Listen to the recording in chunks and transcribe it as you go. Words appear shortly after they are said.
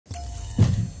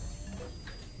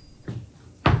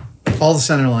All the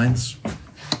center lines.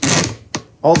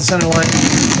 All the center lines.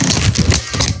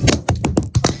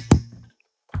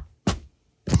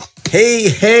 Hey,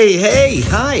 hey, hey,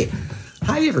 hi.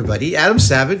 Hi, everybody. Adam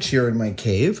Savage here in my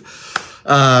cave.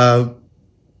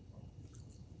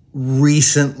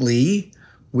 Recently,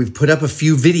 we've put up a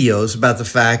few videos about the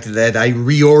fact that I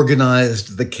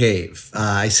reorganized the cave.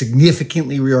 I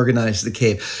significantly reorganized the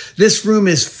cave. This room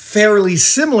is fairly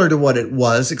similar to what it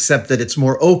was, except that it's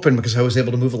more open because I was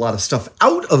able to move a lot of stuff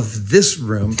out of this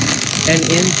room and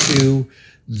into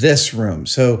this room.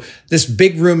 So this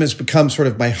big room has become sort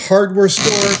of my hardware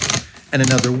store and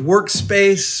another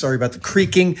workspace. Sorry about the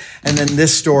creaking. And then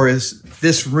this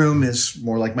room is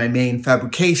more like my main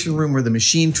fabrication room where the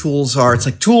machine tools are. It's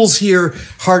like tools here,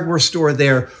 hardware store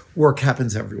there, work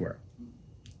happens everywhere.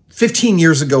 15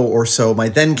 years ago or so, my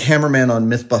then cameraman on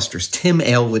Mythbusters, Tim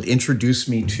Aylwood, introduced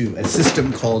me to a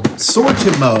system called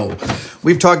Sortimo.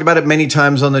 We've talked about it many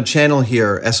times on the channel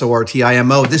here,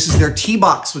 S-O-R-T-I-M-O. This is their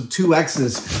T-box with 2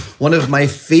 X's, one of my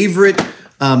favorite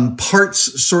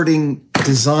parts sorting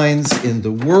designs in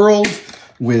the world,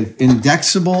 with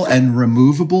indexable and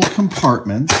removable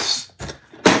compartments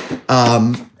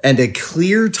and a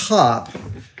clear top.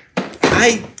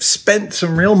 I spent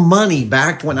some real money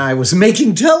back when I was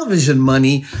making television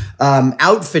money,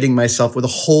 outfitting myself with a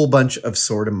whole bunch of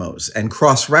Sortimos and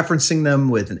cross-referencing them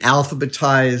with an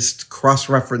alphabetized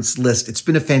cross-reference list. It's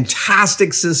been a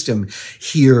fantastic system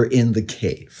here in the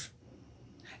cave.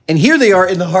 And here they are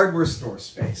in the hardware store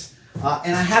space.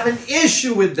 And I have an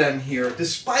issue with them here,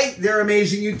 despite their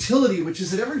amazing utility, which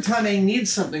is that every time I need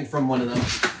something from one of them,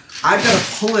 I've got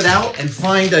to pull it out and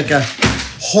find like a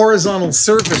horizontal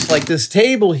surface like this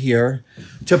table here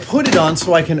to put it on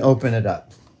so I can open it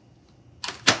up.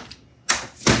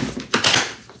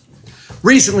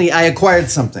 Recently, I acquired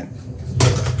something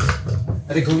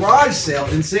at a garage sale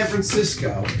in San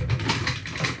Francisco.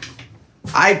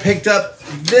 I picked up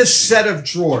this set of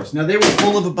drawers. Now, they were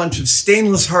full of a bunch of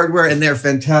stainless hardware, and they're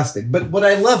fantastic. But what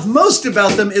I love most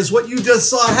about them is what you just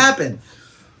saw happen.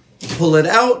 Pull it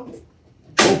out,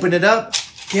 open it up,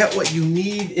 get what you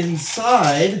need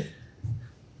inside.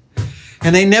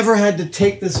 And I never had to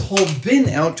take this whole bin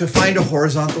out to find a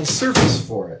horizontal surface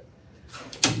for it.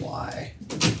 Why?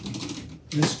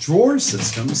 This drawer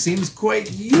system seems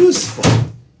quite useful.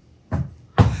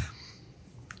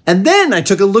 And then I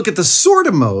took a look at the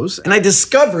Sortimos, and I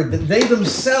discovered that they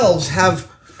themselves have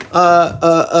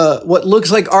what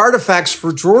looks like artifacts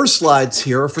for drawer slides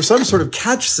here, or for some sort of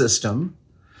catch system.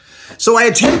 So I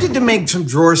attempted to make some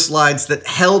drawer slides that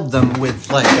held them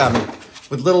with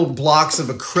with little blocks of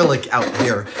acrylic out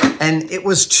here, and it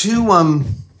was too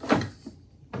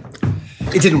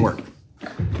it didn't work.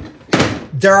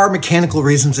 There are mechanical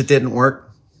reasons it didn't work.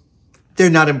 They're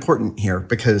not important here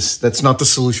because that's not the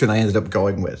solution I ended up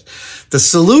going with. The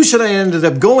solution I ended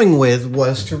up going with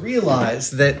was to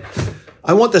realize that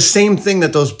I want the same thing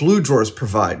that those blue drawers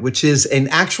provide, which is an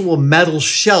actual metal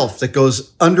shelf that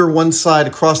goes under one side,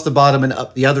 across the bottom, and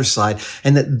up the other side,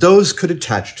 and that those could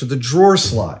attach to the drawer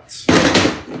slides.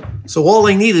 So all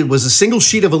I needed was a single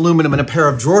sheet of aluminum and a pair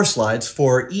of drawer slides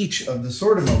for each of the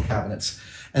Sortimo cabinets.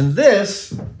 And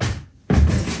this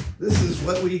is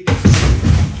what we...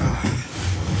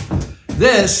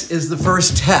 This is the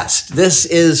first test. This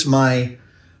is my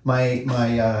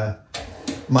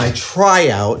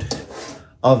tryout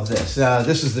of this.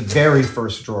 This is the very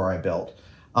first drawer I built.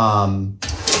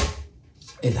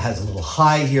 It has a little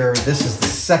high here. This is the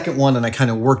second one, and I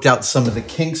kind of worked out some of the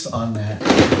kinks on that.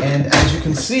 And as you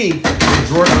can see,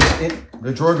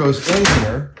 the drawer goes in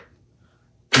here,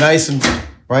 nice and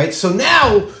right. So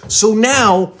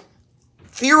now,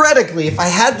 theoretically, if I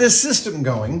had this system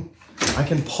going, I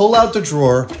can pull out the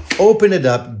drawer, open it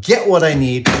up, get what I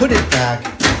need, put it back,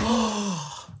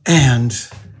 and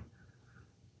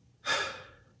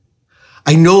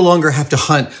I no longer have to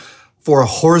hunt for a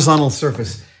horizontal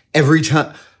surface every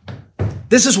time.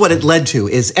 This is what it led to,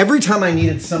 is every time I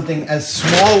needed something as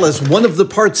small as one of the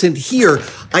parts in here,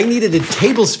 I needed a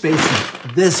table space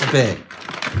this big.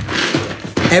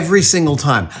 Every single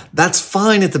time. That's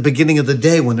fine at the beginning of the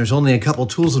day when there's only a couple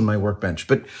tools on my workbench.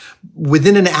 But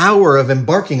within an hour of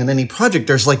embarking on any project,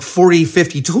 there's like 40,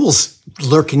 50 tools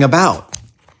lurking about.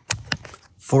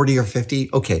 40 or 50?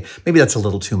 Okay, maybe that's a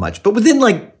little too much. But within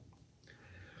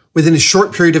a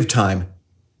short period of time,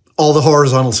 all the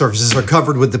horizontal surfaces are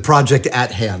covered with the project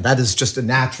at hand. That is just a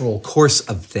natural course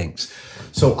of things.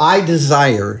 So I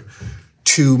desire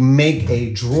to make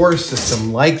a drawer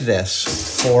system like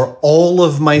this for all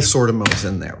of my Sortimos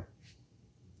in there.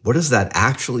 What does that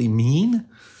actually mean?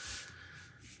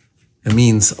 It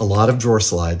means a lot of drawer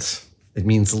slides. It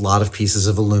means a lot of pieces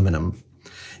of aluminum.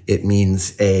 It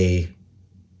means a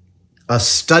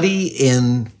study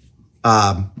in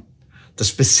the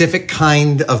specific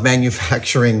kind of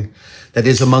manufacturing that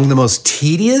is among the most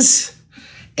tedious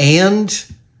and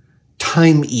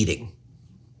time-eating.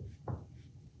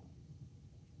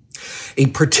 A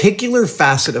particular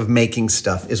facet of making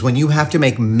stuff is when you have to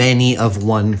make many of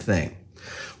one thing.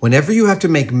 Whenever you have to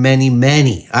make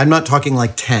many, I'm not talking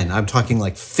like 10, I'm talking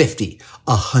like 50,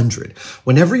 100.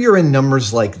 Whenever you're in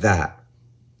numbers like that,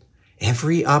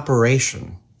 every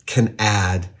operation can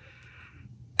add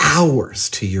hours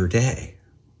to your day.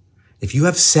 If you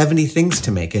have 70 things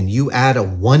to make and you add a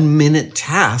 1-minute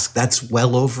task, that's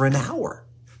well over an hour,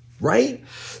 right?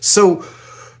 So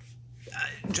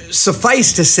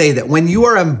suffice to say that when you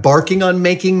are embarking on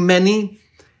making many,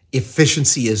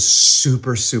 efficiency is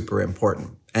super, super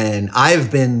important. And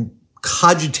I've been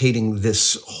cogitating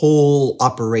this whole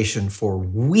operation for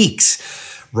weeks,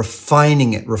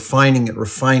 refining it,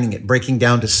 breaking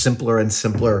down to simpler and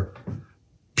simpler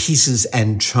pieces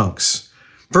and chunks.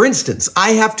 For instance,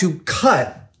 I have to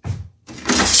cut.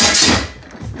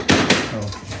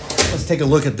 Let's take a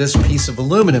look at this piece of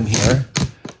aluminum here,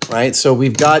 right? So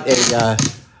we've got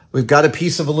a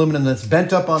piece of aluminum that's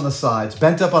bent up on the sides,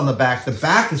 bent up on the back. The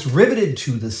back is riveted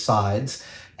to the sides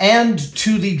and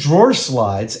to the drawer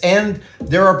slides, and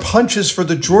there are punches for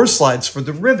the drawer slides for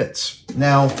the rivets.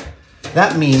 Now,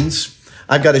 that means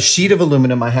I've got a sheet of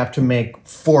aluminum I have to make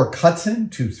 4 cuts in,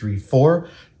 2, 3, 4,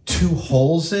 2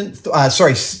 holes in,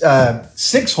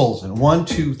 6 holes in, 1,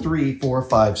 2, 3, 4,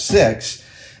 5, 6,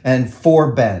 and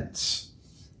 4 bends.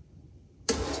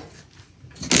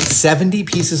 70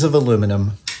 pieces of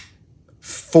aluminum,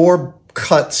 4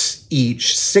 cuts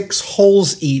each, 6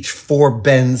 holes each, 4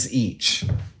 bends each.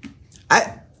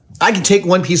 I can take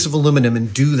 1 piece of aluminum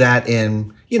and do that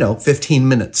in, 15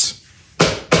 minutes.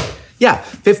 Yeah,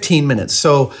 15 minutes.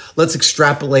 So let's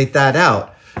extrapolate that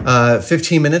out.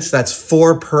 15 minutes, that's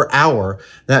 4 per hour.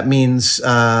 That means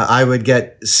I would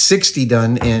get 60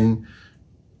 done in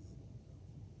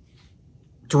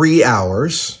 3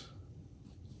 hours.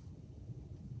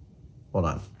 Hold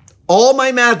on. All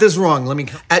my math is wrong.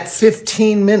 At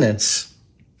 15 minutes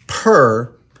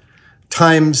per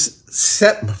times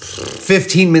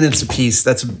 15 minutes a piece,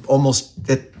 that's almost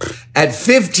it. At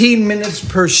 15 minutes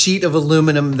per sheet of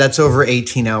aluminum, that's over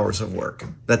 18 hours of work.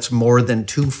 That's more than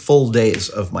 2 full days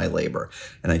of my labor.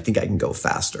 And I think I can go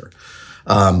faster.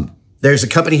 There's a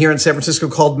company here in San Francisco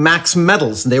called Max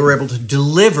Metals, and they were able to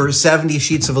deliver 70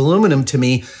 sheets of aluminum to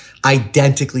me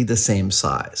identically the same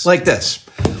size. Like this.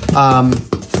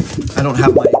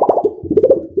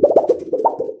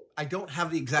 I don't have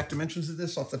the exact dimensions of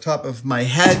this off the top of my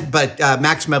head, but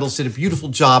Max Metals did a beautiful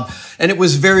job, and it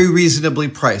was very reasonably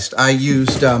priced. I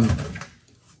used,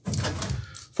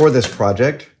 for this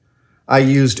project, I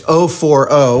used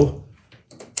 040,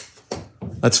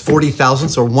 that's 40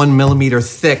 thousandths or 1 millimeter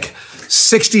thick,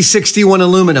 6061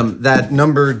 aluminum. That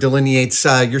number delineates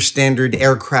your standard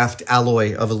aircraft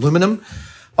alloy of aluminum.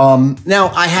 Now,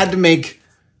 I had to make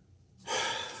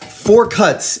 4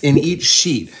 cuts in each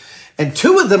sheet. And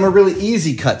 2 of them are really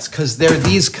easy cuts because they're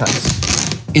these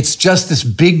cuts. It's just this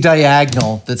big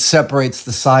diagonal that separates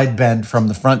the side bend from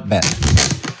the front bend.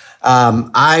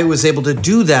 I was able to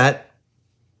do that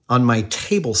on my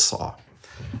table saw.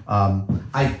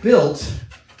 I built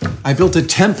a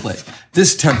template,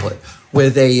 this template,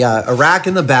 with a rack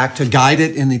in the back to guide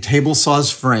it in the table saw's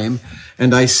frame.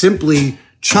 And I simply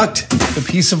chucked the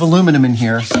piece of aluminum in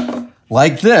here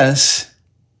like this,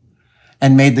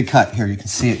 and made the cut. Here, you can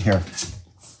see it here.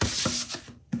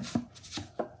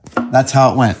 That's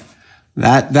how it went.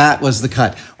 That was the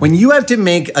cut. When you have to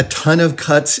make a ton of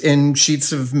cuts in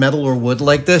sheets of metal or wood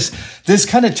like this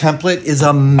kind of template is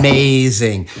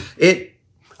amazing.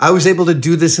 I was able to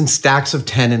do this in stacks of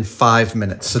 10 in 5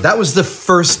 minutes. So that was the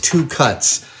first 2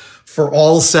 cuts for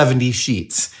all 70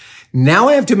 sheets. Now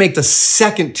I have to make the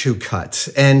second 2 cuts,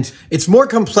 and it's more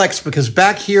complex because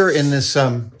back here in this,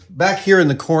 back here in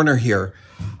the corner here,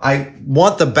 I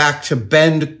want the back to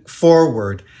bend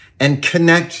forward and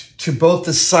connect to both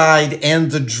the side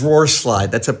and the drawer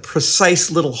slide. That's a precise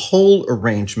little hole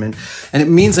arrangement, and it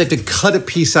means I have to cut a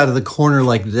piece out of the corner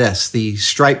like this. The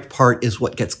striped part is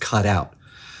what gets cut out.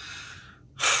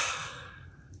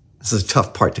 This is a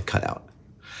tough part to cut out.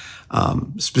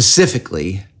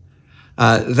 Specifically,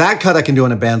 that cut I can do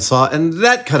on a bandsaw, and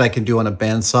that cut I can do on a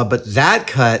bandsaw, but that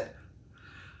cut,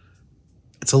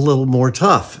 it's a little more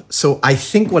tough. So I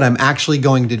think what I'm actually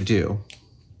going to do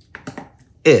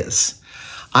is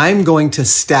I'm going to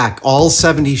stack all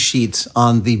 70 sheets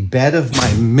on the bed of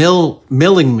my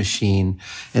milling machine,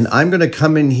 and I'm going to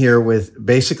come in here with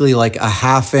basically like a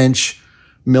 1/2 inch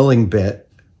milling bit,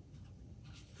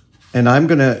 And I'm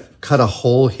going to cut a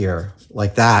hole here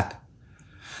like that.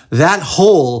 That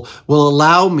hole will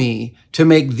allow me to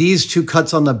make these two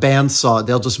cuts on the bandsaw.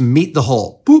 They'll just meet the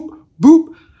hole. Boop,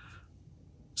 boop.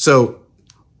 So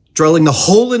drilling the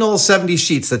hole in all 70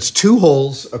 sheets, that's 2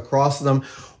 holes across them,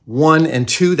 1 and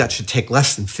 2. That should take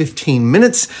less than 15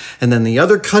 minutes. And then the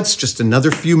other cuts, just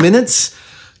another few minutes,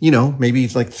 you know, maybe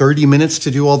like 30 minutes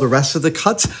to do all the rest of the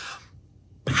cuts.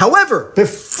 However,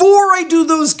 before I do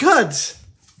those cuts,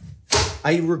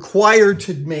 I require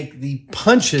to make the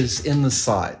punches in the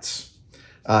sides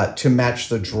to match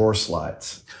the drawer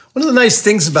slides. One of the nice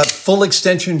things about full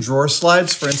extension drawer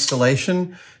slides for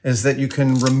installation is that you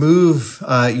can remove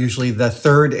usually the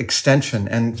 3rd extension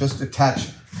and just attach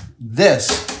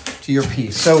this to your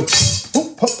piece. So this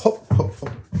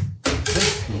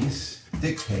piece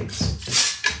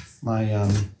dictates my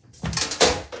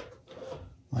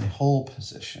my hole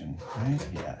position, right?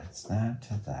 Yeah, it's that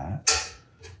to that.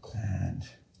 And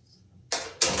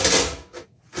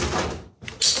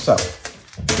so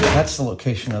that's the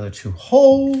location of the 2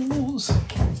 holes.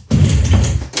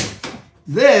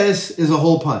 This is a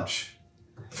hole punch.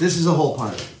 This is a hole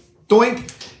punch.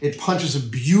 Doink! It punches a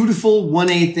beautiful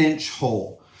 1/8 inch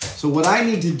hole. So what I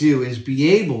need to do is be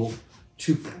able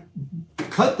to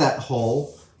cut that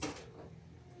hole.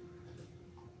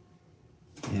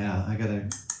 Yeah, I gotta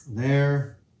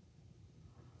there.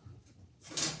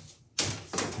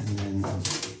 And then the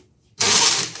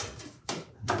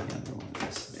other one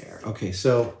is there. Okay,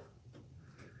 so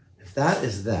if that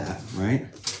is that, right?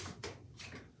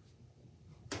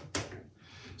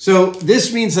 So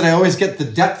this means that I always get the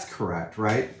depth correct,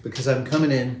 right? Because I'm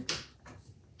coming in.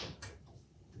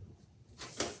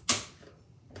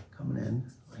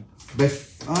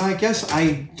 I guess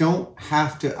I don't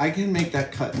have to. I can make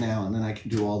that cut now, and then I can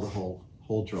do all the hole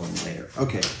drilling later.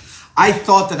 Okay, I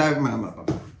thought that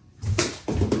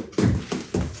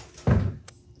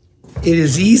it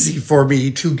is easy for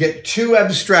me to get too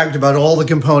abstract about all the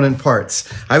component parts.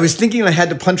 I was thinking I had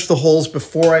to punch the holes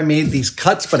before I made these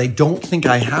cuts, but I don't think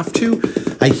I have to.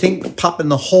 I think popping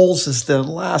the holes is the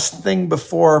last thing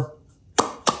before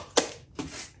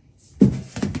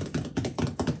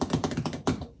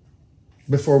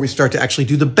we start to actually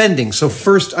do the bending. So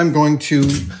first I'm going to,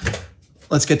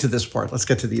 let's get to this part. Let's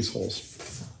get to these holes.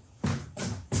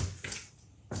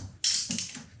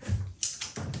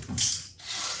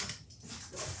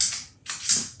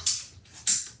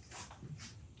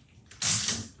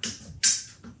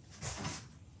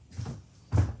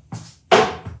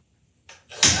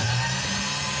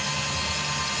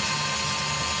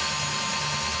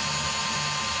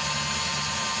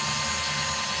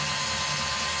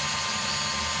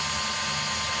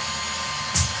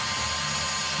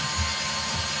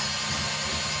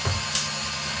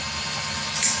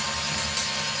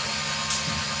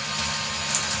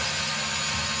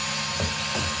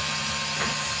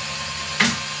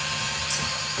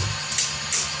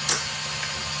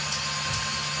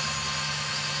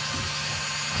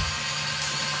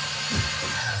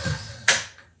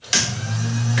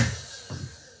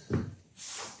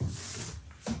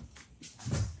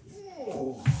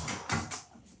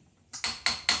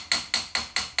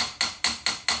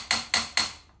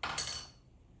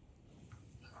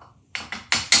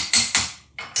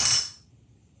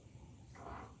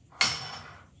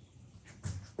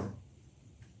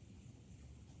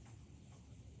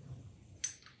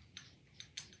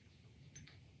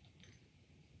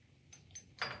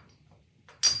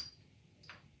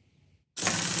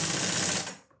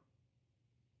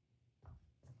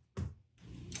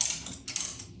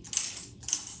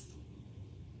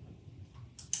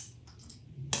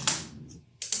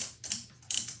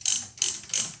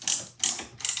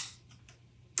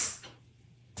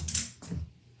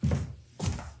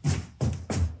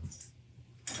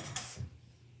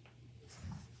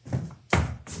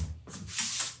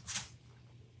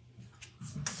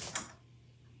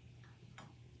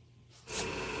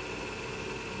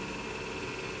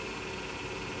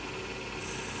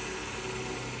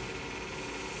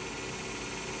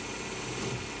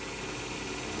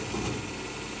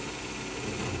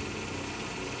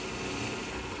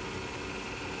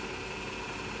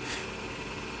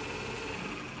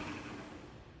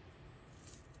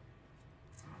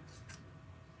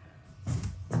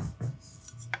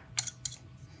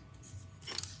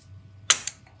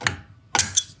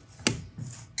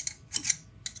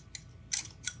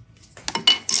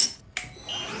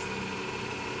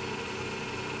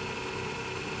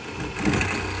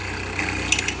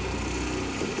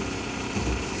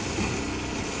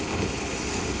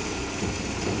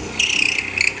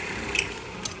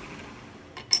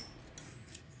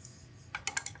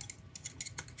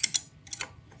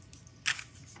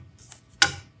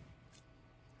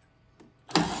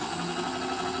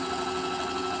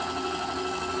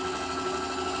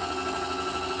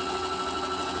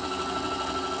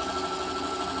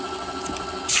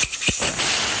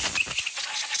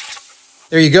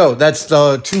 there you go. That's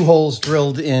the 2 holes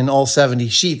drilled in all 70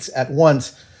 sheets at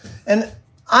once. And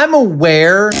I'm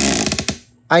aware,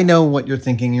 I know what you're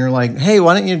thinking. You're like, hey,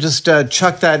 why don't you just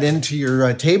chuck that into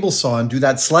your table saw and do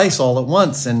that slice all at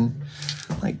once? And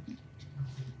like,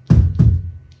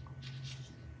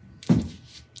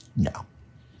 no.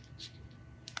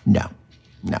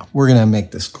 We're going to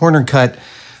make this corner cut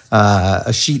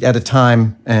a sheet at a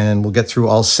time, and we'll get through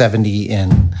all 70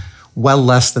 in well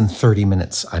less than 30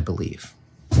 minutes, I believe.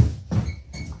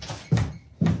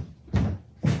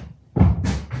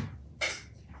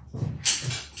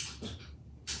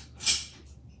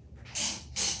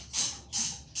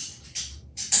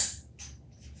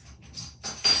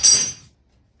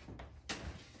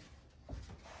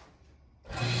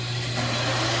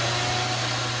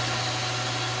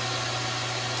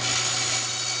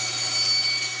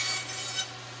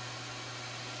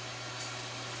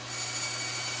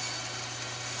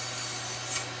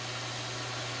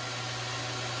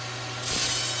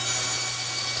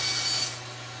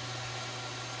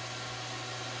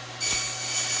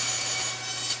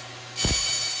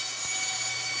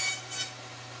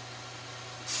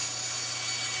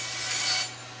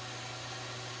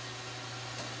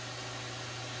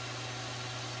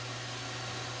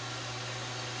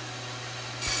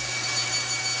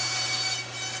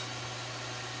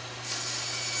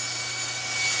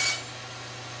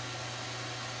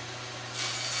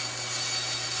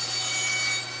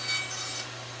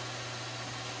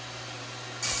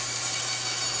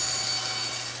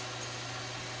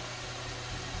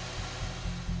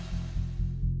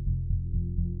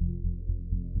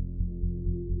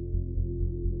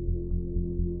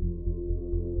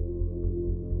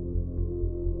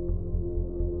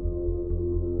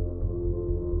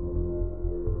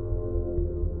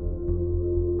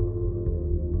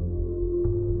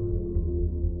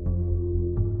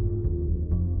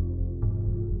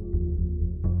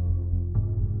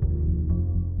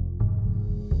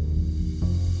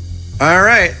 All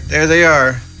right, there they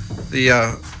are.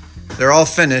 They're all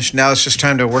finished. Now it's just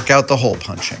time to work out the hole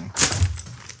punching.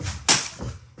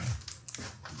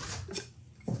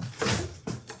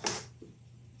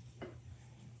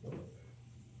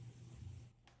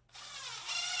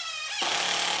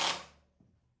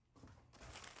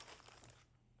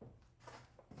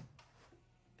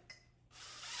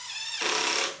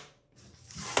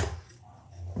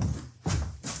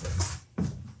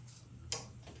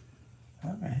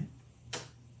 All right.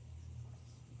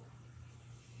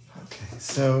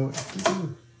 So if we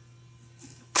do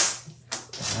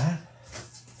that,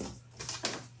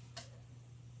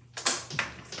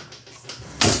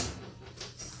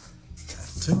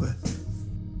 that'll do it.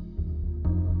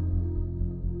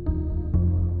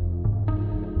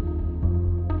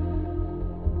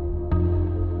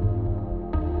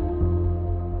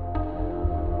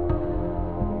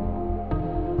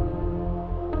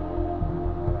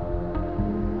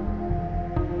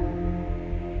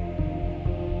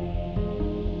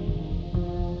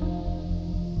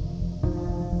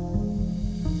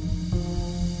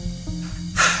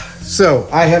 So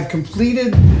I have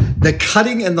completed the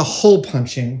cutting and the hole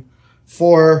punching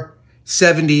for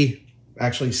 70,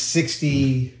 actually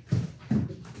 60.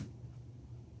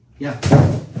 Yeah.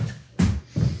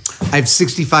 I have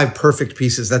 65 perfect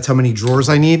pieces. That's how many drawers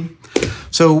I need.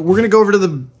 So we're going to go over to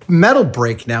the metal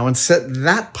break now and set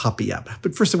that puppy up.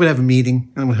 But first I'm going to have a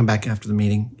meeting. I'm going to come back after the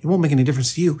meeting. It won't make any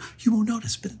difference to you. You won't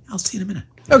notice, but I'll see you in a minute.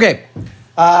 Okay.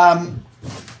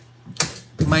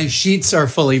 My sheets are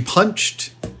fully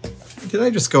punched. Did I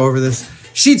just go over this?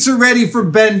 Sheets are ready for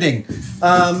bending.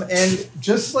 And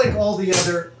just like all the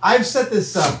other, I've set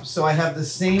this up so I have the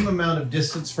same amount of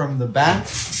distance from the back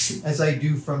as I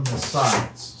do from the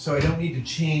sides. So I don't need to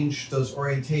change those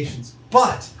orientations.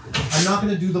 But I'm not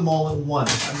going to do them all at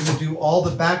once. I'm going to do all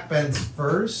the back bends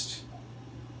first,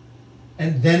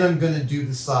 and then I'm going to do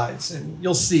the sides. And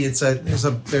you'll see there's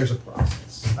a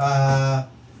process.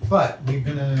 But we're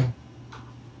going to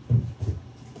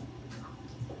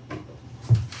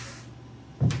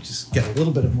just get a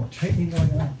little bit of more tightening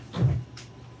going on.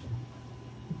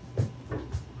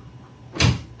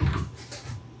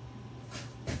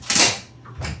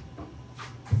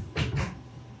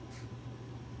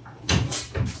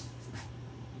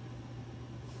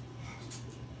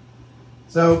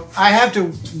 So I have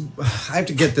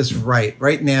to get this right.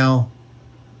 Right now,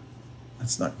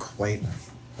 that's not quite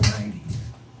 90.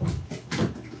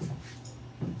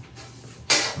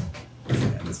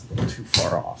 Yeah, that's a little too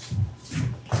far off.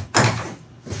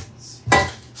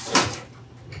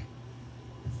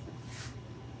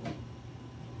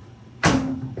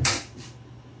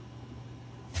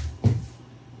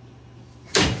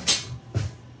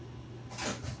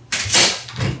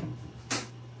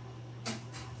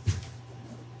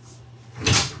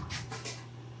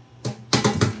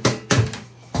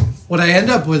 What I end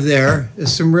up with there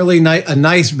is some really a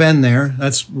nice bend there.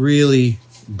 That's really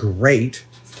great.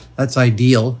 That's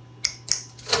ideal.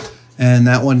 And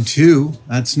that one too,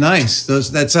 that's nice.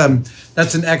 That's an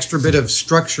extra bit of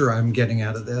structure I'm getting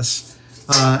out of this.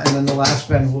 And then the last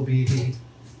bend will be the...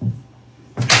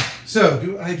 So,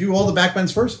 do I do all the back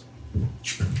bends first?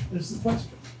 This is the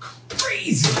question.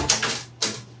 Crazy.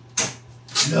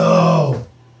 No.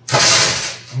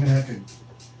 I'm gonna have to,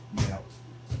 yeah.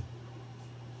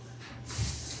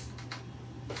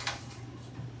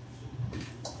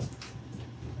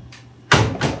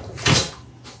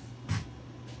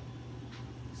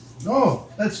 Oh,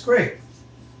 that's great.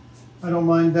 I don't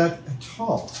mind that at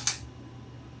all.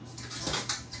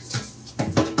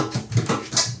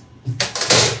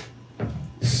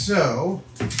 So,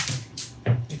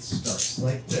 it starts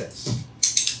like this.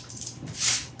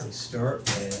 We start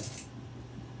with,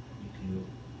 you do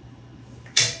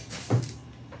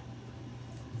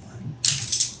one.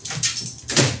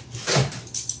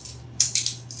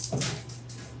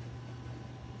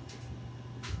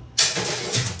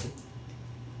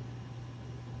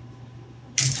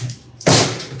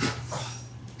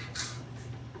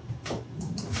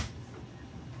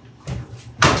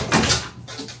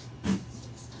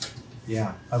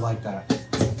 Yeah, I like that.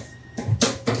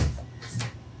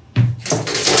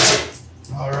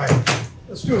 All right,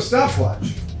 let's do a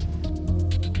stopwatch.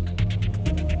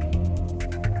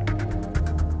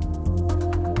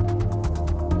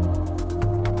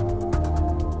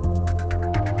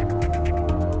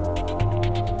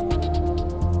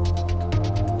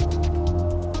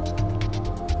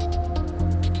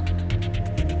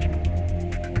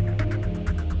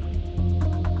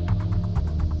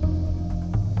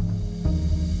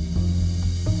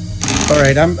 All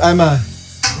right,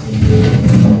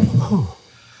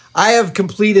 I have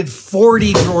completed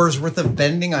 40 drawers worth of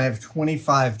bending. I have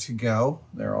 25 to go.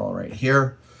 They're all right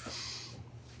here.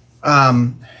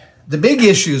 The big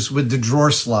issues with the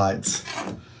drawer slides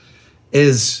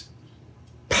is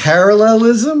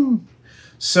parallelism.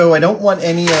 So I don't want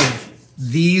any of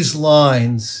these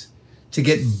lines to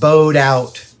get bowed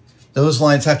out. Those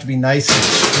lines have to be nice and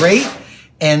straight,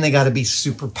 and they got to be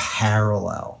super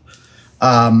parallel.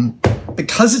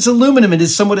 Because it's aluminum, it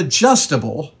is somewhat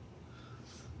adjustable.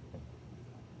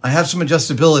 I have some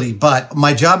adjustability, but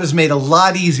my job is made a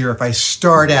lot easier if I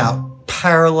start out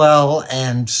parallel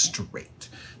and straight.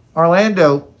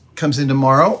 Orlando comes in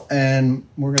tomorrow, and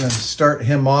we're going to start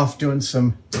him off doing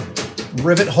some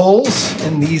rivet holes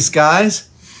in these guys,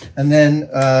 and then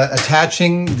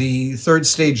attaching the third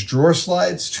stage drawer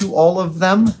slides to all of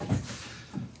them.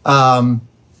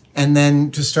 And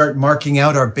then to start marking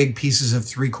out our big pieces of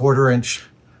 3/4 inch.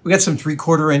 We got some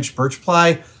 3/4 inch birch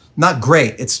ply. Not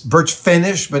great. It's birch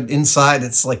finish, but inside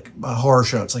it's like a horror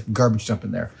show. It's like a garbage dump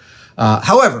in there.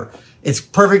 However, it's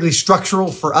perfectly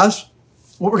structural for us.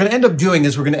 What we're going to end up doing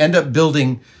is we're going to end up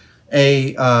building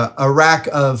a rack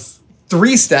of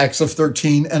 3 stacks of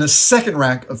 13 and a second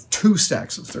rack of 2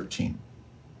 stacks of 13.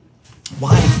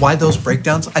 Why those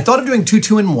breakdowns? I thought of doing 2,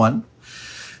 2, and 1.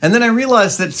 And then I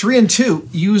realized that 3 and 2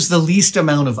 use the least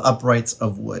amount of uprights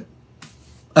of wood.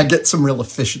 I get some real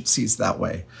efficiencies that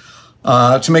way.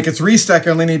 To make a 3 stack,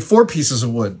 I only need 4 pieces of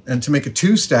wood. And to make a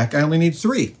 2 stack, I only need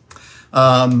 3.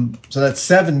 So that's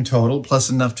 7 total,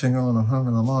 plus enough to go on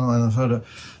the long line of photo.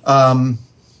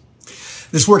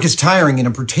 This work is tiring in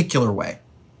a particular way.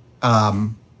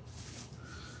 And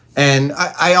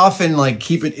I often like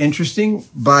keep it interesting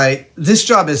by, this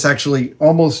job is actually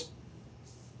almost,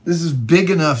 this is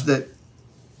big enough that,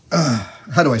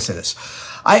 how do I say this?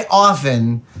 I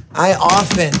often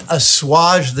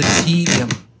assuage the tedium.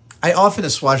 I often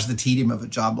assuage the tedium of a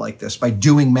job like this by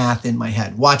doing math in my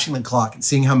head, watching the clock and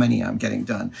seeing how many I'm getting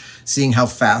done, seeing how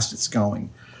fast it's going.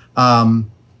 I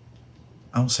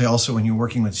will say also, when you're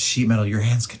working with sheet metal, your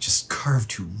hands could just carve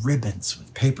to ribbons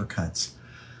with paper cuts.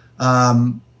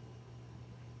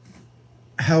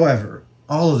 However,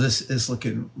 all of this is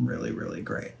looking really, really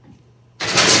great.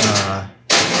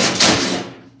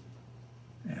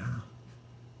 Yeah.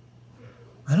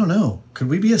 I don't know. Could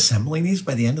we be assembling these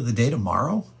by the end of the day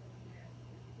tomorrow?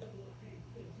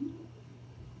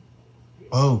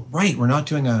 Oh, right. We're not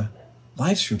doing a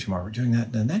live stream tomorrow. We're doing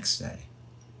that the next day.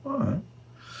 All right.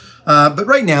 But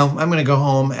right now, I'm going to go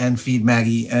home and feed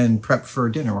Maggie and prep for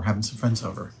dinner. We're having some friends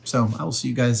over. So I will see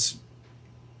you guys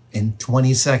in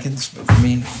 20 seconds. But for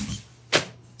me,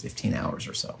 15 hours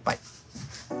or so. Bye.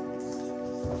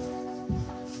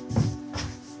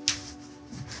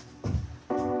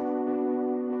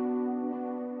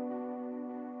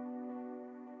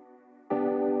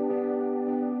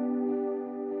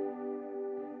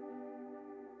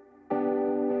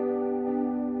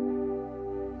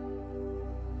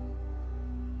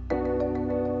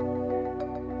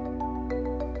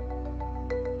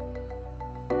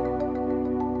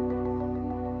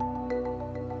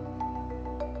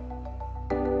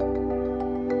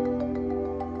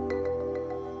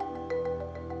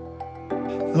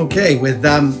 Okay, with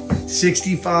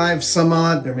 65 some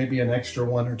odd, there may be an extra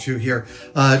one or two here,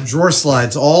 drawer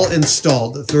slides all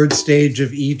installed. The third stage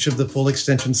of each of the full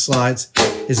extension slides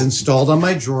is installed on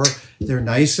my drawer. They're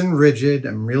nice and rigid.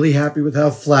 I'm really happy with how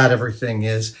flat everything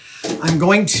is. I'm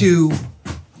going to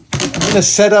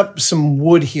set up some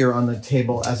wood here on the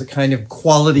table as a kind of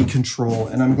quality control,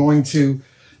 and I'm going to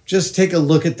just take a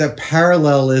look at the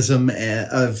parallelism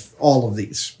of all of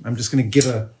these. I'm just going to give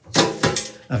a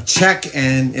check,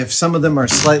 and if some of them are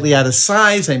slightly out of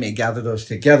size, I may gather those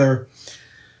together.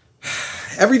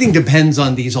 Everything depends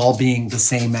on these all being the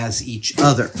same as each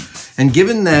other. And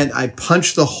given that I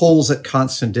punch the holes at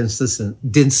constant distances,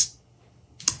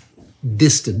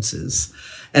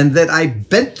 and that I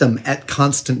bent them at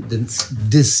constant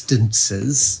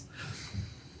distances,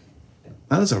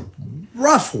 that was a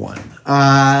rough one.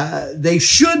 They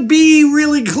should be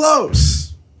really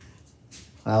close.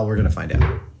 Well, we're going to find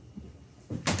out.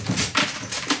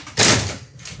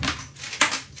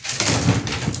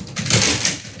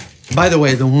 By the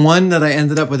way, the one that I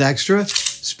ended up with extra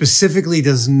specifically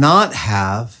does not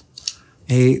have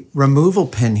a removal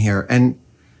pin here. And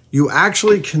you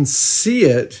actually can see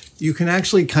it. You can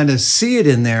actually kind of see it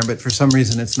in there, but for some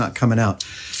reason it's not coming out.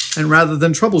 And rather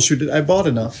than troubleshoot it, I bought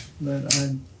enough that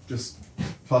I just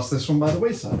tossed this one by the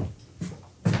wayside.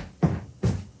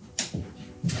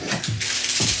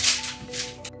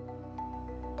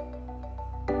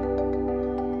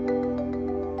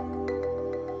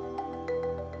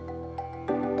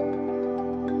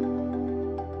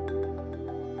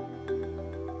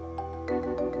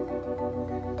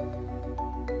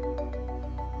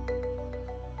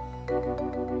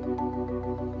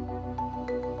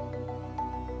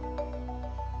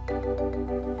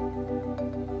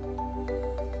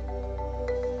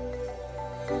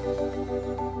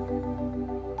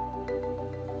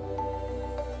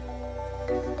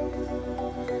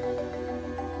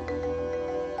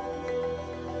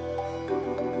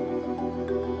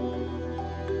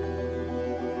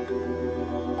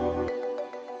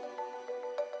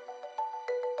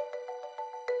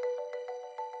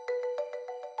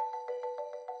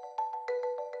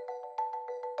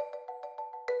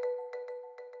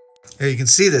 Here, you can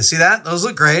see this. See that? Those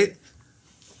look great.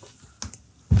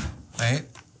 Right?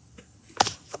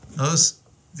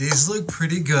 These look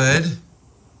pretty good.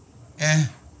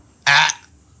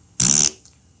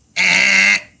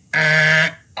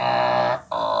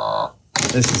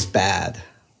 This is bad.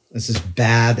 This is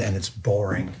bad and it's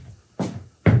boring.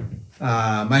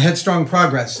 My headstrong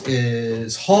progress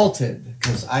is halted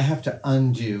because I have to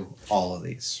undo all of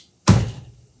these.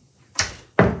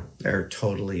 They're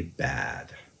totally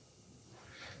bad.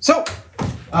 So,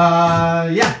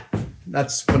 yeah,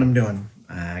 that's what I'm doing.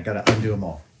 I gotta undo them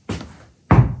all.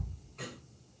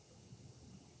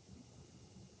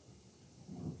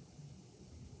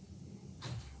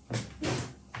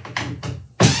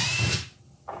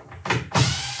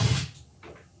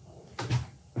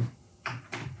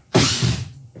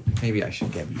 Maybe I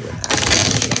should give you an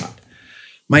actual shot.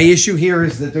 My issue here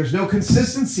is that there's no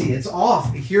consistency. It's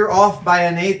off. Here off by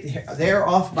an eighth, there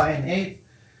off by an eighth.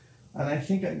 And I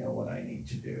think I know what I need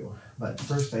to do. But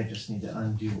first I just need to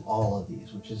undo all of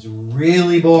these, which is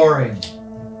really boring.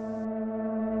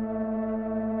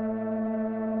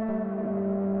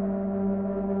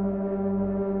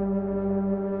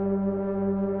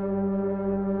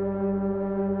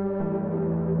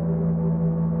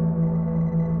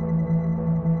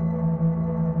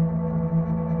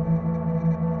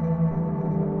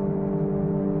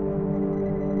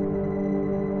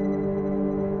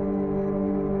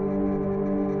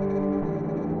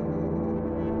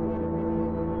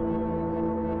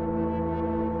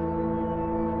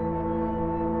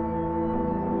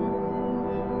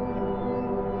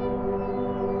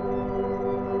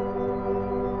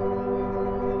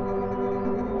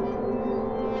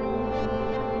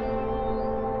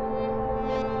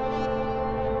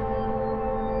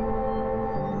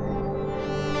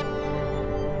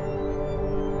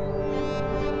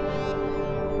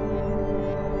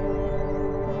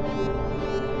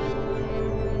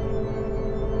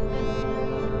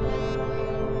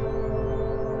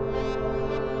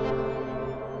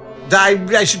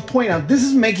 I should point out, this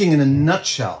is making in a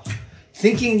nutshell.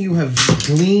 Thinking you have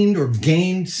gleaned or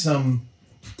gained some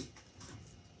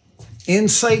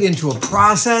insight into a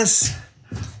process,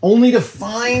 only to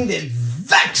find it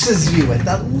vexes you at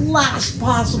the last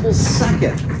possible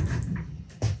second.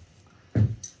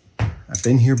 I've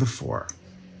been here before.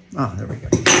 Oh, there we go.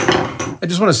 I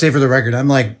just want to say for the record, I'm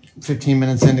like 15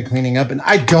 minutes into cleaning up, and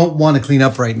I don't want to clean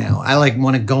up right now. I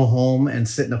want to go home and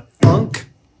sit in a funk.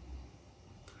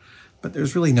 but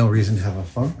there's really no reason to have a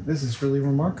funk. This is really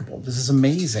remarkable. This is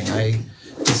amazing.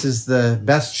 This is the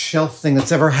best shelf thing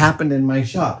that's ever happened in my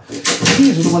shop.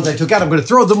 These are the ones I took out. I'm going to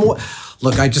throw them away.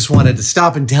 Look, I just wanted to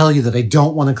stop and tell you that I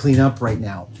don't want to clean up right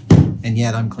now. And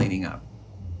yet I'm cleaning up.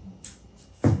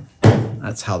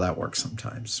 That's how that works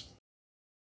sometimes.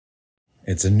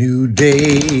 It's a new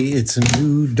day, it's a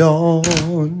new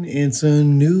dawn, it's a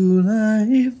new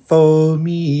life for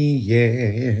me, yeah.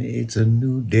 It's a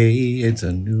new day, it's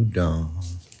a new dawn.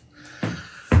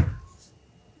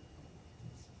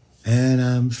 And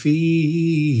I'm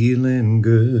feeling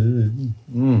good.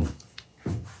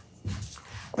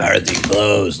 Everything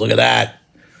blows, look at that.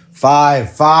 5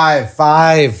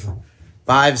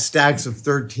 stacks of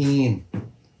 13.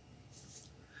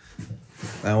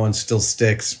 That one still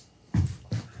sticks.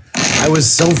 I was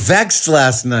so vexed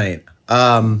last night.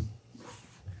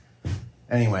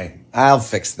 Anyway, I'll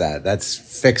fix that. That's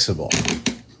fixable.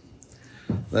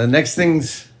 The next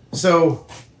thing's, so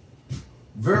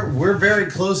we're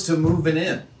very close to moving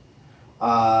in.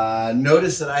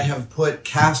 Notice that I have put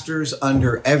casters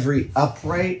under every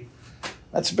upright.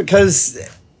 That's because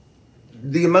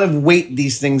the amount of weight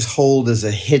these things hold as a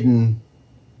hidden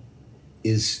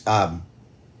is,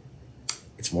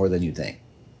 it's more than you think.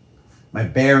 My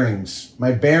bearings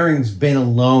bin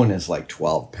alone is like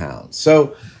 12 pounds.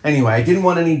 So anyway, I didn't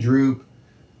want any droop.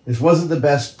 This wasn't the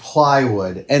best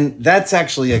plywood. And that's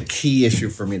actually a key issue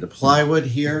for me. The plywood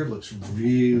here looks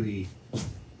really,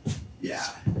 yeah.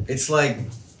 It's like,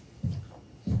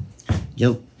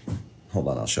 hold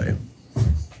on, I'll show you.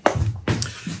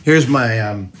 Here's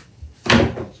my,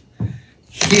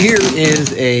 here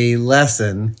is a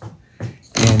lesson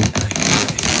in,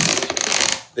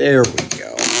 there we go.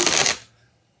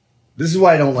 This is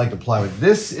why I don't like the plywood.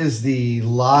 This is the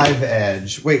live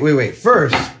edge. Wait.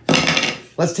 First,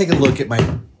 let's take a look at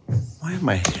why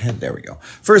my head, there we go.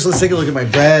 First, let's take a look at my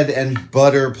bread and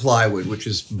butter plywood, which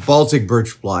is Baltic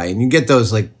birch ply. And you get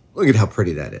those, like, look at how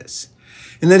pretty that is.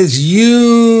 And that is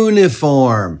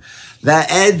uniform. The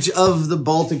edge of the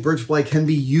Baltic birch ply can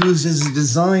be used as a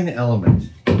design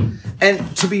element.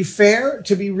 And to be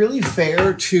really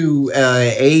fair to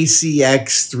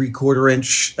ACX 3/4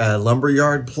 inch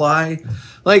lumberyard ply,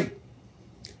 like,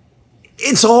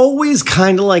 it's always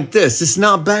kind of like this. It's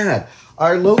not bad.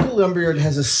 Our local lumberyard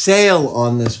has a sale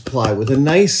on this ply with a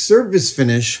nice surface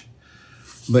finish,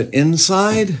 but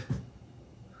inside,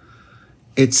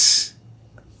 it's,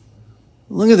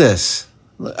 look at this.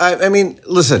 I mean,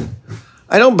 listen.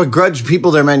 I don't begrudge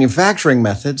people their manufacturing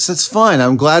methods. That's fine.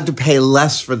 I'm glad to pay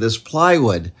less for this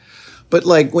plywood. But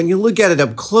like when you look at it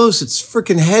up close, it's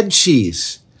freaking head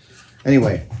cheese.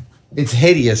 Anyway, it's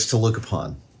hideous to look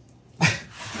upon.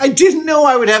 I didn't know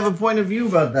I would have a point of view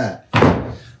about that.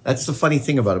 That's the funny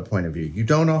thing about a point of view. You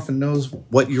don't often know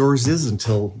what yours is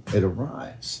until it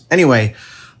arrives. Anyway,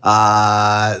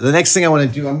 the next thing I want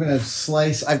to do, I'm going to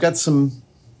slice. I've got some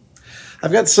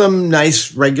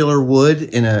nice regular wood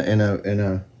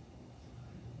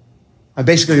I'm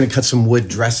basically going to cut some wood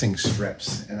dressing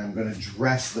strips, and I'm going to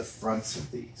dress the fronts of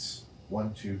these.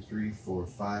 1, 2, 3, 4,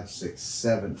 5, 6,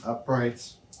 7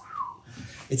 uprights.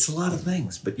 It's a lot of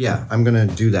things, but yeah, I'm going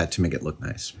to do that to make it look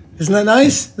nice. Isn't that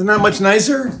nice? Isn't that much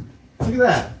nicer? Look at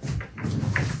that.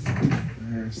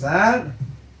 There's that.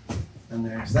 And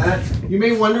there's that. You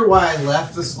may wonder why I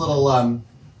left this little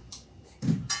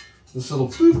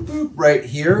boop boop right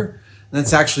here. And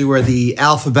that's actually where the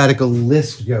alphabetical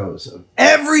list goes of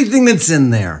everything that's in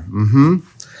there.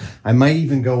 I might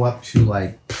even go up to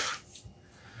like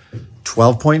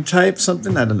 12-point type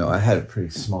something. I don't know. I had it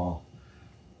pretty small.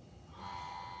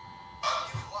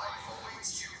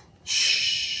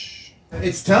 Shh.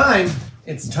 It's time.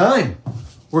 It's time.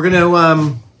 We're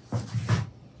gonna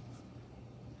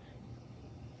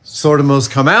Sortimos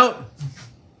come out.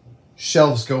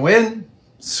 Shelves go in.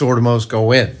 Sortimos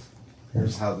go in.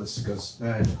 Here's how this goes.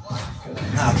 Gonna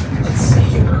happen. Let's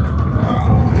see.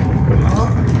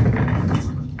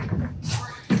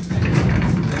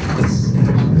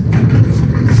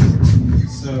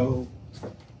 So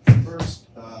first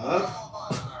up.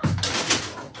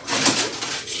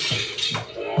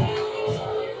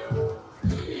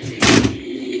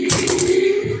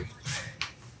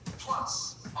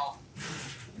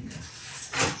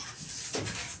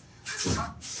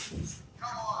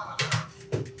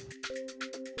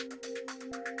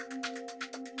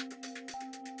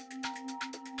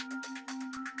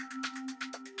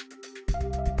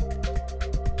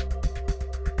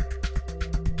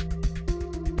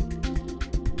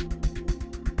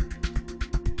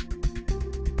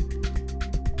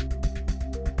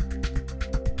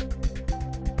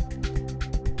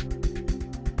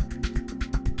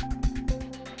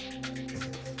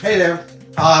 Hey there.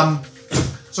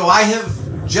 So I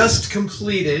have just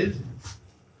completed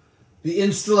the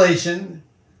installation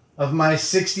of my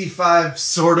 65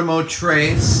 Sortimo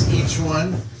trays. Each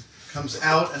one comes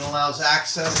out and allows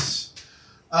access.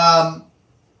 Now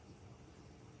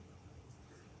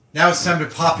it's time to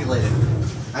populate it.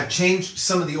 I've changed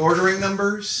some of the ordering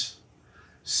numbers.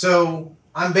 So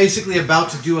I'm basically about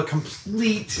to do a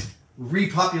complete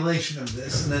repopulation of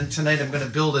this. And then tonight I'm going to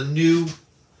build a new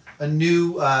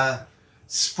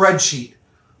spreadsheet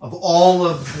of all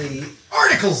of the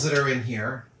articles that are in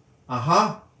here.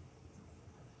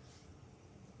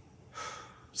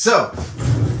 So,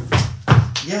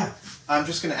 yeah, I'm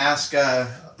just going to ask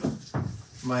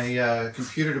my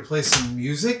computer to play some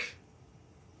music.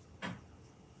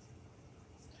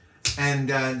 And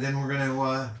then we're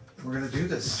gonna do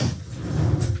this.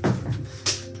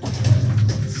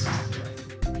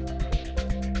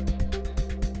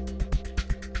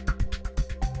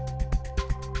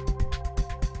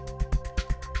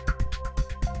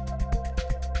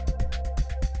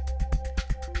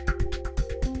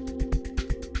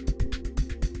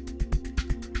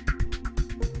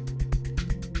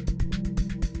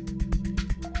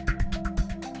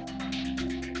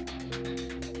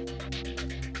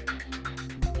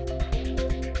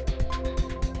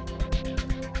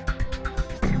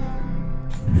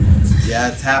 Yeah,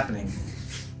 it's happening.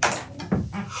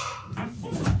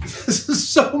 This is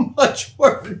so much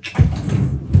work.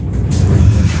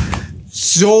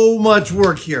 So much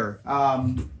work here.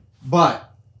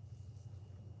 But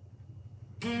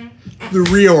the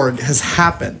reorg has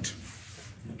happened.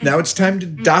 Now it's time to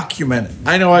document it.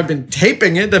 I know I've been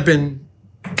taping it. I've been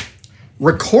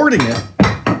recording it.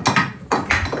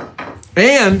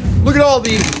 And look at all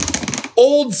the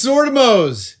old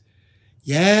Sortimos.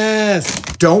 Yes.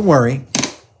 Don't worry.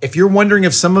 If you're wondering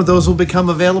if some of those will become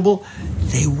available,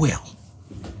 they will.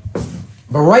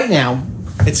 But right now,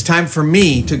 it's time for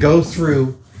me to go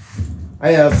through. I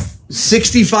have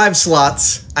 65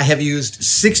 slots. I have used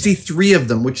 63 of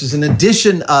them, which is an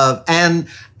addition of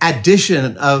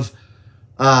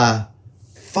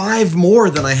 5 more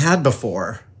than I had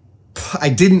before. I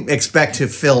didn't expect to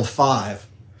fill 5.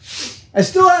 I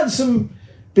still have some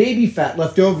baby fat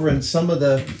left over in some of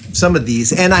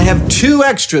these, and I have 2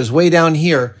 extras way down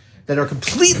here that are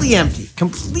completely empty,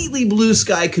 completely blue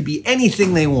sky, could be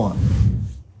anything they want.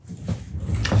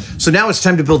 So now it's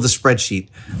time to build the spreadsheet.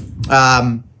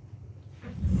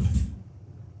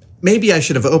 Maybe I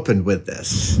should have opened with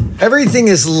this. Everything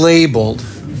is labeled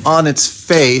on its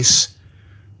face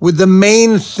with the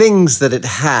main things that it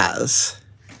has,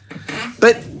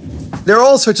 but there are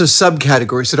all sorts of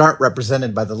subcategories that aren't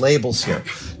represented by the labels here.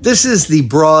 This is the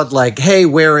broad, like, hey,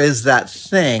 where is that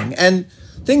thing? And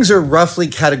things are roughly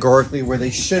categorically where they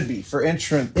should be. For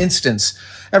instance,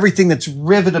 everything that's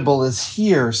rivetable is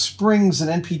here. Springs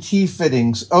and NPT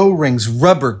fittings, O-rings,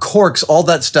 rubber, corks, all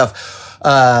that stuff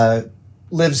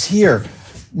lives here.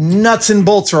 Nuts and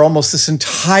bolts are almost this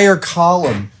entire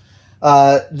column.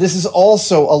 This is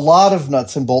also a lot of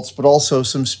nuts and bolts, but also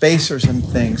some spacers and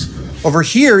things. Over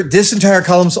here, this entire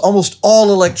column is almost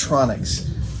all electronics.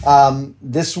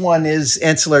 This one is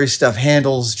ancillary stuff,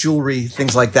 handles, jewelry,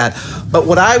 things like that. But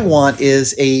what I want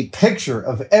is a picture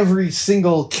of every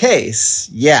single case.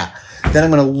 Yeah. Then I'm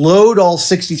going to load all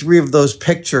 63 of those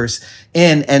pictures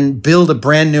in and build a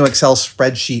brand new Excel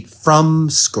spreadsheet from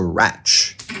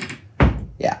scratch.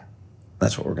 Yeah,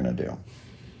 that's what we're going to do.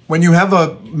 When you have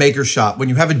a maker shop, when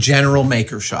you have a general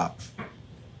maker shop,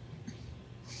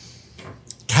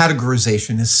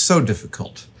 categorization is so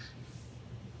difficult.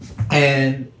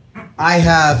 And I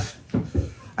have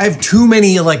too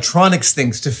many electronics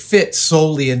things to fit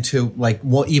solely into like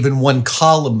even one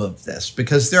column of this,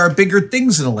 because there are bigger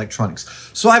things in electronics.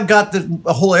 So I've got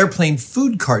a whole airplane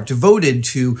food cart devoted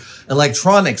to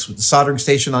electronics with the soldering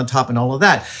station on top and all of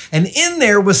that. And in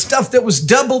there was stuff that was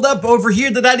doubled up over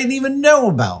here that I didn't even know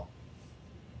about.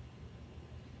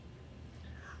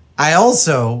 I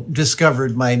also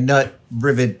discovered my nut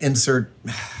rivet insert.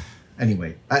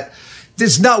 Anyway,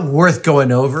 it's not worth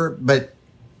going over, but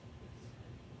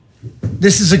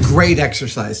this is a great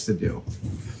exercise to do.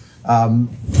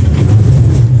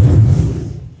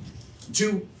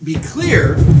 To be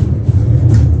clear,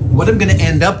 what I'm going to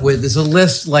end up with is a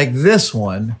list like this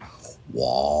one,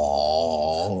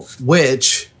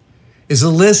 which is a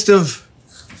list of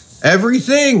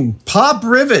everything. Pop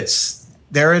rivets,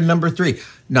 they're in number 3.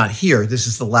 Not here. This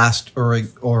is the last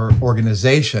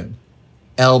organization.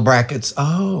 L brackets.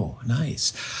 Oh,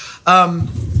 nice.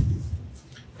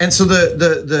 And so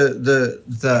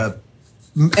the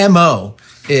MO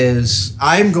is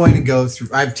I'm going to go through.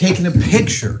 I've taken a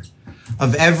picture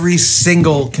of every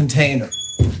single container.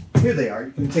 Here they are.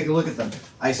 You can take a look at them.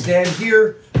 I stand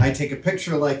here. I take a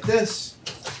picture like this.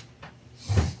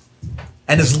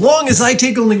 And as long as I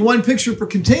take only one picture per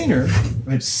container,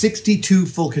 I have 62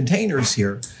 full containers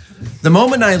here, the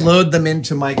moment I load them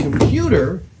into my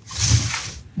computer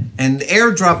and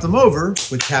airdrop them over,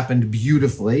 which happened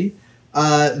beautifully,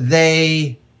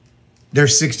 there's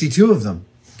 62 of them.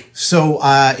 So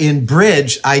in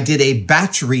Bridge, I did a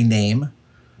battery name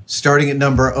starting at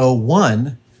number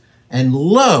 01, and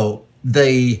lo,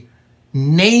 the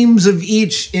names of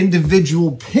each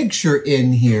individual picture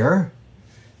in here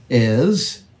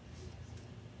is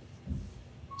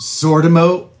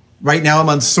Sortimo. Right now I'm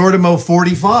on Sortimo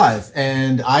 45,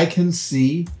 and I can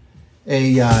see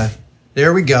a,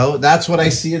 there we go. That's what I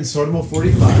see in Sortimo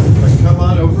 45. If I come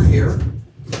on over here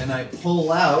and I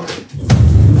pull out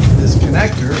this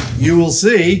connector, you will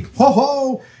see,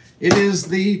 ho, it is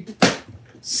the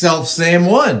self-same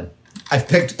one. I've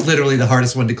picked literally the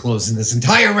hardest one to close in this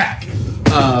entire rack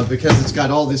because it's got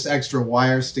all this extra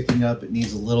wire sticking up. It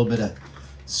needs a little bit of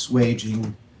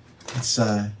swaging.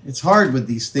 It's hard with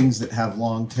these things that have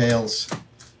long tails.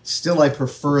 Still, I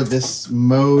prefer this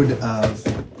mode of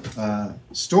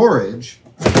storage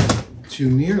to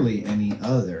nearly any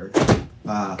other.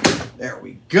 There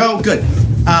we go. Good.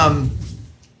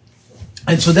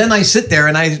 And so then I sit there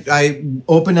and I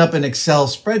open up an Excel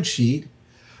spreadsheet,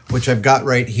 which I've got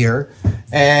right here,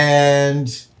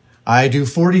 and I do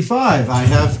 45. I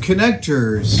have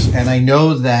connectors, and I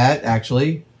know that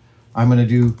actually I'm going to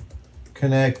do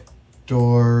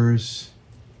connectors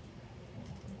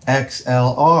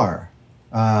XLR.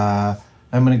 I'm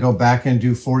going to go back and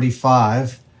do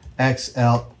 45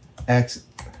 XLR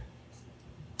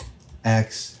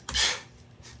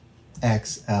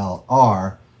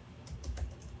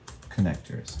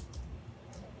connectors.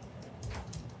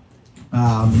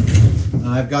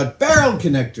 I've got barrel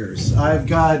connectors. I've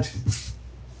got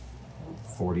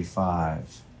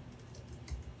 45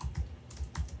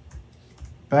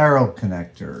 barrel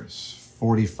connectors,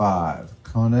 45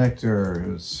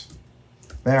 connectors,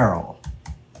 barrel,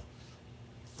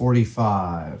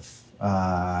 45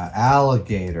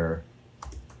 alligator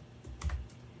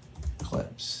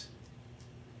clips,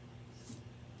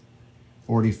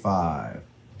 45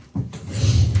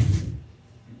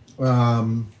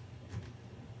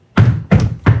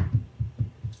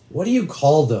 what do you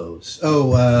call those?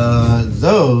 Oh,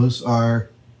 those are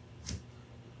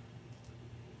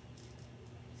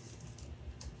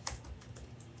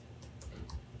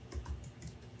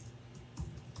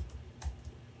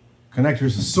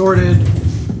connectors assorted.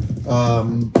 What are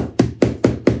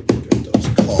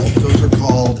those are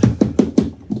called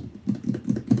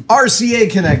RCA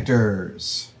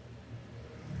connectors.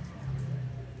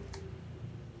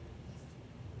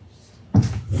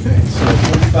 Okay, so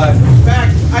 45 comes back.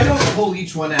 I don't pull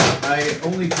each one out. I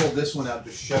only pull this one out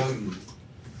to show you.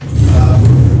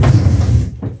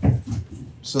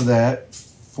 So that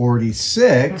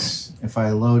 46, if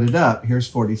I load it up, here's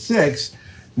 46.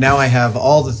 Now I have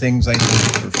all the things I need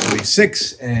for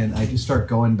 46, and I just start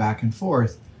going back and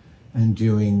forth and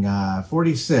doing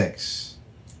 46.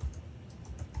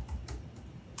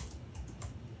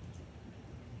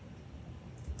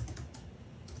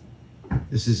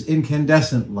 This is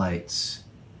incandescent lights.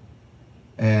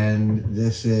 And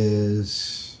this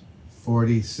is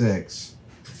 46.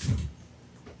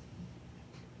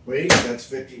 Wait, that's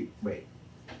 50. Wait.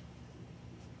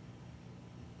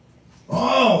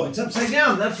 Oh, it's upside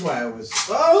down. That's why I was.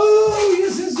 Oh,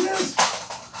 yes.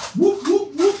 Whoop,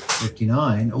 whoop, whoop.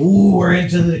 59. Oh, we're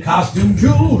into the costume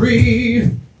jewelry.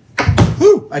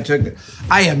 Whew,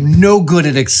 I am no good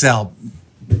at Excel.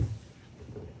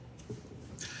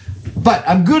 But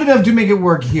I'm good enough to make it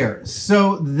work here.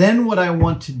 So then what I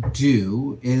want to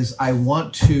do is I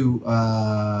want to,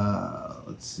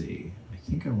 let's see. I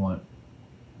think I want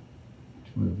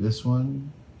to move this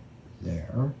one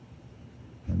there.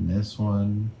 And this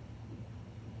one.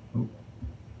 Oh.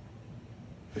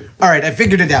 All right, I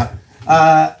figured it out.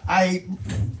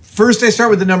 First I start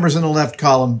with the numbers in the left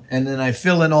column, and then I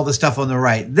fill in all the stuff on the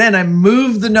right. Then I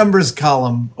move the numbers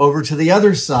column over to the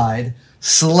other side,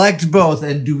 select both,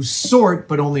 and do sort,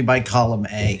 but only by column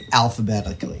A,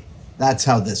 alphabetically. That's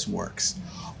how this works.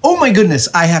 Oh my goodness,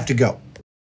 I have to go.